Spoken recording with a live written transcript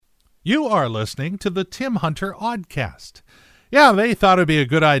You are listening to the Tim Hunter Oddcast. Yeah, they thought it'd be a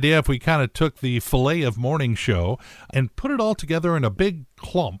good idea if we kind of took the filet of morning show and put it all together in a big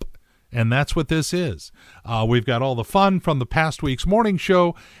clump, and that's what this is. We've got all the fun from the past week's morning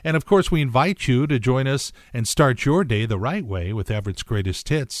show, and of course we invite you to join us and start your day the right way with Everett's Greatest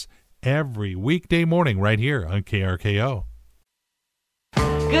Hits every weekday morning right here on KRKO.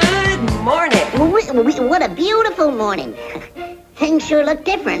 Good morning. What a beautiful morning. Things sure look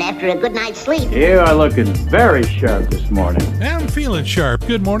different after a good night's sleep. You are looking very sharp this morning. I'm feeling sharp.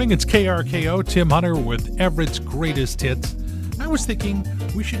 Good morning. It's KRKO, Tim Hunter with Everett's Greatest Hits. I was thinking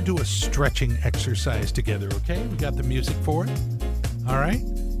we should do a stretching exercise together, okay? We got the music for it. All right?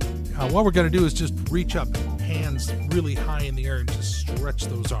 What we're going to do is just reach up, hands really high in the air, and just stretch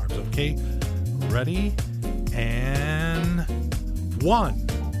those arms, okay? Ready? And 1.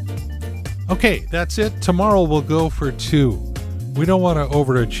 Okay, that's it. Tomorrow we'll go for 2. We don't want to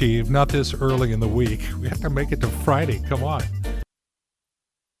overachieve, not this early in the week. We have to make it to Friday. Come on.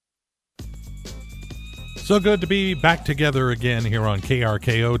 So good to be back together again here on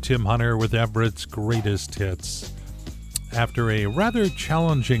KRKO. Tim Hunter with Everett's Greatest Hits. After a rather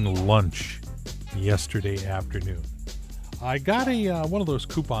challenging lunch yesterday afternoon, I got one of those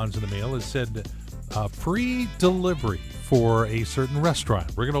coupons in the mail. It said free delivery for a certain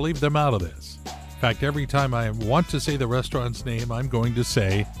restaurant. We're going to leave them out of this. In fact, every time I want to say the restaurant's name, I'm going to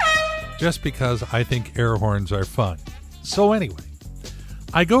say, just because I think air horns are fun. So anyway,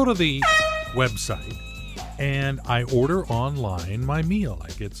 I go to the website and I order online my meal. I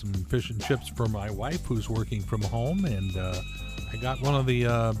get some fish and chips for my wife who's working from home, and I got one of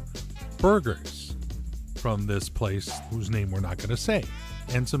the burgers from this place whose name we're not going to say,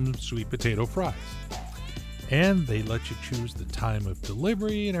 and some sweet potato fries. And they let you choose the time of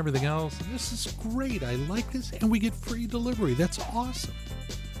delivery and everything else. And this is great. I like this. And we get free delivery. That's awesome.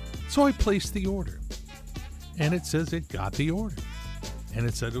 So I placed the order. And it says it got the order. And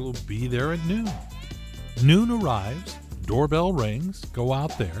it said it will be there at noon. Noon arrives. Doorbell rings. Go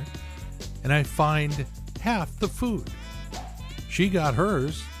out there. And I find half the food. She got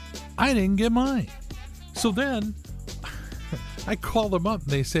hers. I didn't get mine. So then I call them up and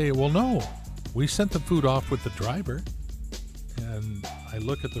they say, well, no. We sent the food off with the driver, and I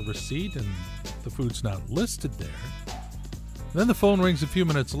look at the receipt, and the food's not listed there. Then the phone rings a few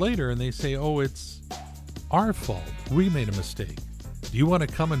minutes later, and they say, oh, it's our fault. We made a mistake. Do you want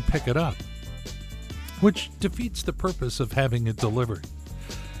to come and pick it up? Which defeats the purpose of having it delivered.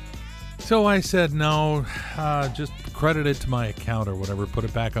 So I said, no, just credit it to my account or whatever, put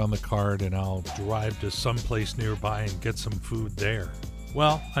it back on the card, and I'll drive to someplace nearby and get some food there.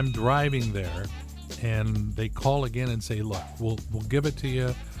 Well, I'm driving there, and they call again and say, look, we'll give it to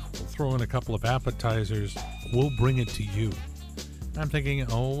you. We'll throw in a couple of appetizers. We'll bring it to you. I'm thinking,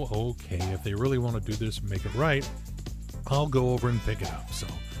 oh, okay, if they really want to do this and make it right, I'll go over and pick it up. So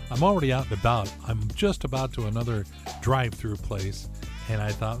I'm already out and about. I'm just about to another drive-through place, and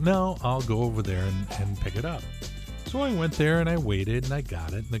I thought, no, I'll go over there and pick it up. So I went there, and I waited, and I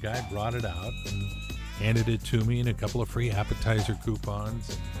got it, and the guy brought it out, and handed it to me and a couple of free appetizer coupons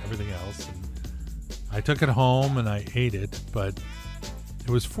and everything else. And I took it home and I ate it, but it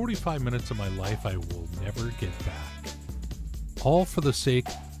was 45 minutes of my life I will never get back. All for the sake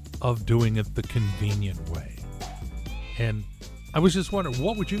of doing it the convenient way. And I was just wondering,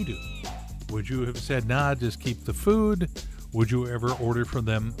 what would you do? Would you have said, nah, just keep the food? Would you ever order from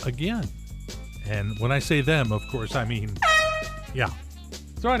them again? And when I say them, of course, I mean, yeah.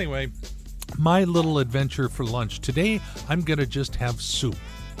 So anyway, my little adventure for lunch. Today, I'm going to just have soup.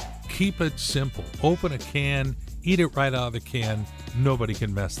 Keep it simple. Open a can, eat it right out of the can. Nobody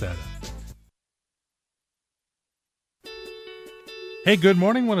can mess that up. Hey, good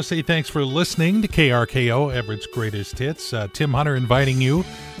morning. Want to say thanks for listening to KRKO, Everett's Greatest Hits. Tim Hunter inviting you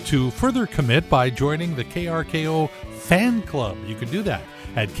to further commit by joining the KRKO fan club. You can do that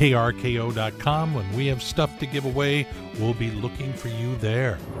at krko.com. When we have stuff to give away, we'll be looking for you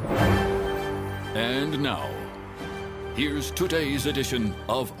there. And now, here's today's edition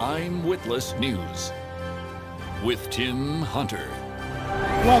of I'm Witless News with Tim Hunter.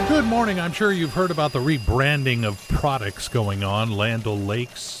 Well, good morning. I'm sure you've heard about the rebranding of products going on. Land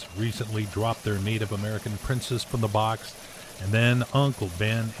O'Lakes recently dropped their Native American Princess from the box. And then Uncle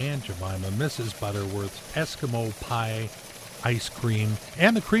Ben and Jemima, Mrs. Butterworth's Eskimo Pie ice cream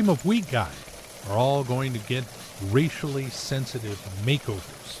and the Cream of Wheat guy are all going to get racially sensitive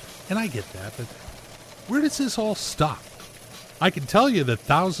makeovers. And I get that, but where does this all stop? I can tell you that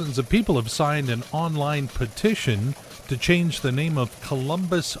thousands of people have signed an online petition to change the name of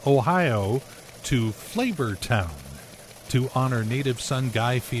Columbus, Ohio to Flavortown. to honor native son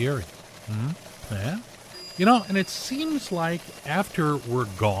Guy Fieri. Yeah. And it seems like after we're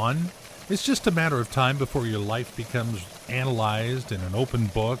gone, it's just a matter of time before your life becomes analyzed in an open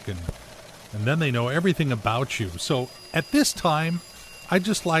book, and then they know everything about you. So at this time, I'd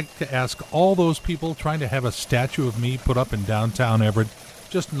just like to ask all those people trying to have a statue of me put up in downtown Everett,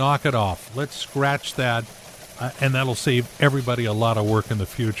 just knock it off. Let's scratch that, and that'll save everybody a lot of work in the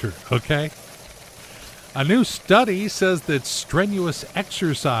future, okay? A new study says that strenuous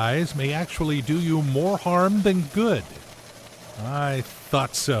exercise may actually do you more harm than good. I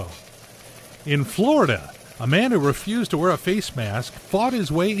thought so. In Florida, a man who refused to wear a face mask fought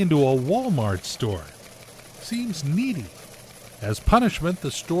his way into a Walmart store. Seems needy. As punishment, the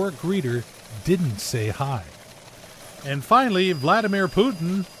store greeter didn't say hi. And finally, Vladimir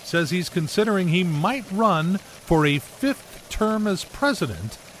Putin says he's considering he might run for a 5th term as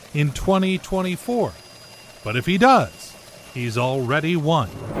president in 2024. But if he does, he's already won.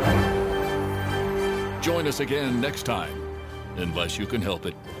 Join us again next time, unless you can help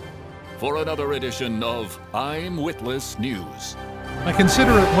it, for another edition of I'm Witless News. I consider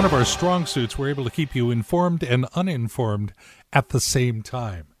it one of our strong suits. We're able to keep you informed and uninformed at the same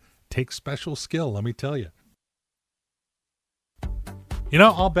time. Takes special skill, let me tell you.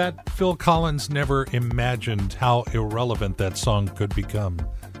 I'll bet Phil Collins never imagined how irrelevant that song could become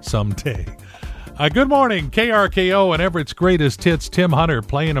someday. Good morning, KRKO and Everett's Greatest Hits. Tim Hunter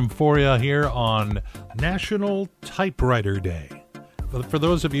playing them for you here on National Typewriter Day. For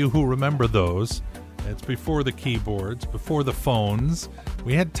those of you who remember those, it's before the keyboards, before the phones.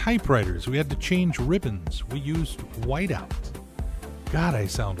 We had typewriters. We had to change ribbons. We used whiteout. God, I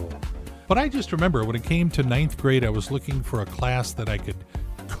sound old. But I just remember when it came to 9th grade, I was looking for a class that I could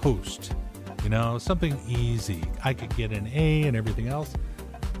coast. Something easy. I could get an A and everything else.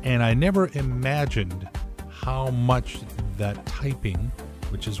 And I never imagined how much that typing,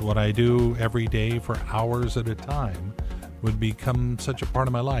 which is what I do every day for hours at a time, would become such a part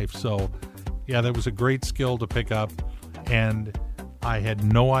of my life. So, yeah, that was a great skill to pick up. And I had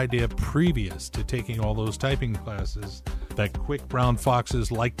no idea previous to taking all those typing classes that quick brown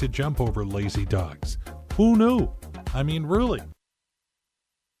foxes like to jump over lazy dogs. Who knew? I mean, really.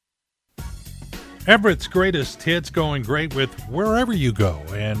 Everett's Greatest Hits going great with wherever you go.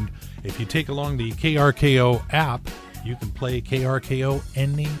 And if you take along the KRKO app, you can play KRKO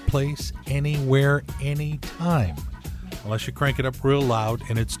any place, anywhere, anytime. Unless you crank it up real loud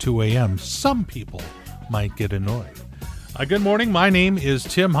and it's 2 a.m. Some people might get annoyed. Good morning. My name is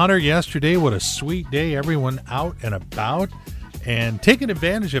Tim Hunter. Yesterday, what a sweet day. Everyone out and about and taking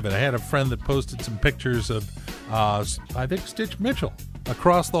advantage of it. I had a friend that posted some pictures of, I think, Stitch Mitchell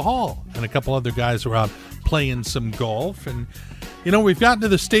across the hall, and a couple other guys were out playing some golf. And we've gotten to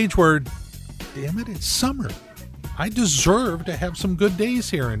the stage where, damn it, it's summer. I deserve to have some good days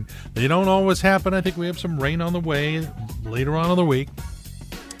here, and they don't always happen. I think we have some rain on the way later on in the week.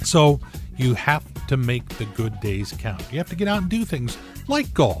 So you have to make the good days count. You have to get out and do things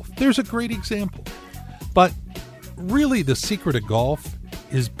like golf. There's a great example. But really the secret of golf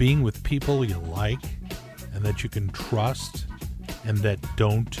is being with people you like and that you can trust and that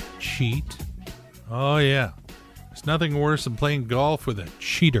don't cheat. Oh, yeah. There's nothing worse than playing golf with a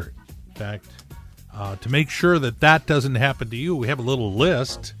cheater. In fact, to make sure that doesn't happen to you, we have a little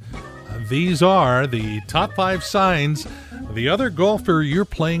list. These are the top 5 signs the other golfer you're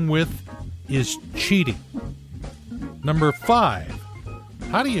playing with is cheating. Number 5,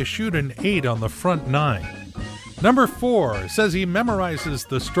 how do you shoot an 8 on the front 9? Number 4, says he memorizes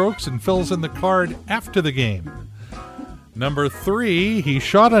the strokes and fills in the card after the game. Number 3, he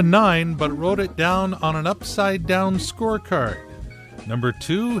shot a 9 but wrote it down on an upside-down scorecard. Number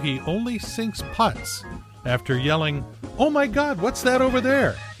 2, he only sinks putts after yelling, "Oh my God, what's that over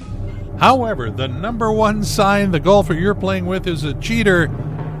there?" However, the number 1 sign the golfer you're playing with is a cheater,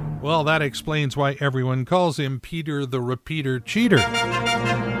 well, that explains why everyone calls him Peter the Repeater Cheater.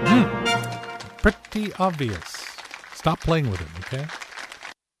 Pretty obvious. Stop playing with him, okay?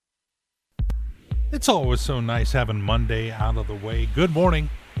 It's always so nice having Monday out of the way. Good morning.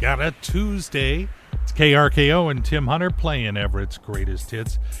 Got a Tuesday. It's KRKO and Tim Hunter playing Everett's Greatest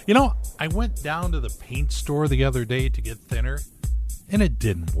Hits. I went down to the paint store the other day to get thinner, and it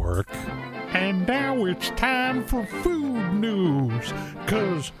didn't work. And now it's time for food news,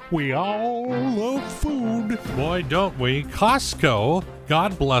 'cause we all love food. Boy, don't we? Costco,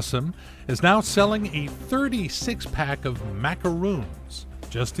 God bless them, is now selling a 36-pack of macaroons,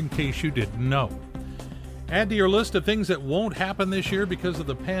 just in case you didn't know. Add to your list of things that won't happen this year because of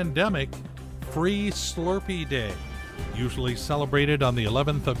the pandemic, Free Slurpee Day, usually celebrated on the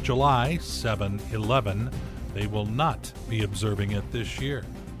 11th of July, 7/11. They will not be observing it this year.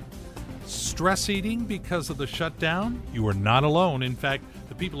 Stress eating because of the shutdown? You are not alone. In fact,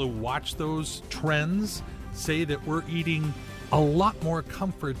 the people who watch those trends say that we're eating a lot more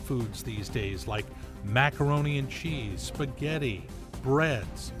comfort foods these days, like macaroni and cheese, spaghetti,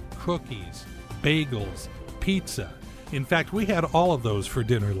 breads, cookies, bagels, pizza. In fact, we had all of those for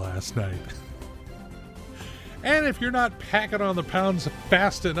dinner last night. And if you're not packing on the pounds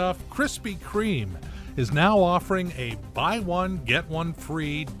fast enough, Krispy Kreme is now offering a buy one, get one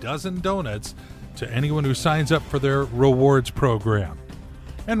free dozen donuts to anyone who signs up for their rewards program.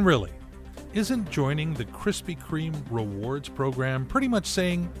 And really, isn't joining the Krispy Kreme rewards program pretty much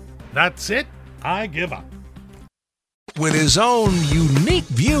saying, that's it, I give up? With his own unique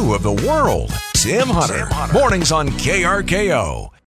view of the world, Tim Hunter. Mornings on KRKO.